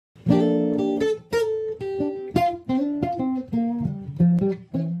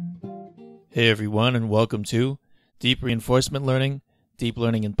Hey everyone, and welcome to Deep Reinforcement Learning, Deep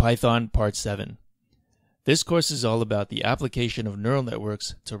Learning in Python, Part 7. This course is all about the application of neural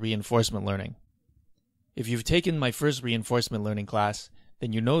networks to reinforcement learning. If you've taken my first reinforcement learning class,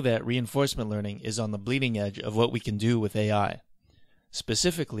 then you know that reinforcement learning is on the bleeding edge of what we can do with AI.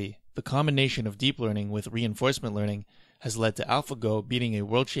 Specifically, the combination of deep learning with reinforcement learning has led to AlphaGo beating a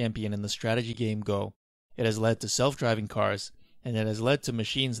world champion in the strategy game Go. It has led to self-driving cars, and it has led to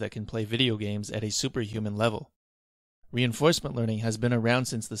machines that can play video games at a superhuman level. Reinforcement learning has been around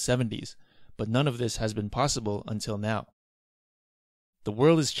since the 70s, but none of this has been possible until now. The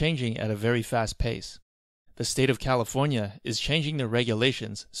world is changing at a very fast pace. The state of California is changing their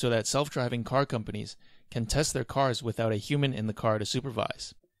regulations so that self-driving car companies can test their cars without a human in the car to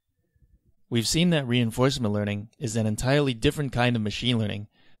supervise. We've seen that reinforcement learning is an entirely different kind of machine learning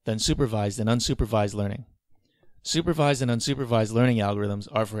than supervised and unsupervised learning. Supervised and unsupervised learning algorithms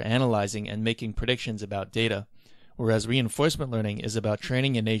are for analyzing and making predictions about data, whereas reinforcement learning is about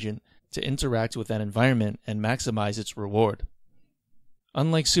training an agent to interact with an environment and maximize its reward.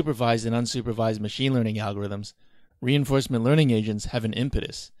 Unlike supervised and unsupervised machine learning algorithms, reinforcement learning agents have an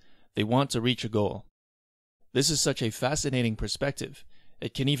impetus. They want to reach a goal. This is such a fascinating perspective,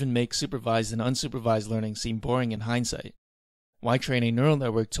 it can even make supervised and unsupervised learning seem boring in hindsight. Why train a neural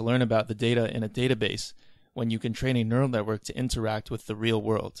network to learn about the data in a database when you can train a neural network to interact with the real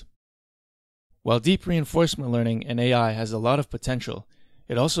world? While deep reinforcement learning and AI has a lot of potential,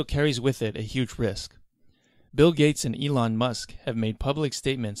 it also carries with it a huge risk. Bill Gates and Elon Musk have made public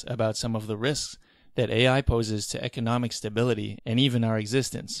statements about some of the risks that AI poses to economic stability and even our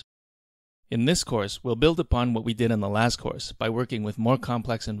existence. In this course, we'll build upon what we did in the last course by working with more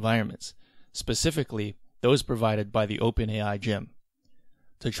complex environments, specifically those provided by the OpenAI Gym.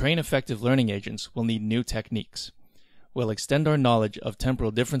 To train effective learning agents, we'll need new techniques. We'll extend our knowledge of temporal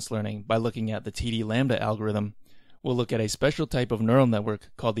difference learning by looking at the TD lambda algorithm. We'll look at a special type of neural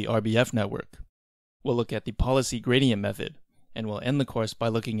network called the RBF network. We'll look at the policy gradient method, and we'll end the course by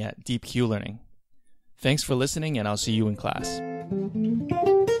looking at deep Q learning. Thanks for listening, and I'll see you in class.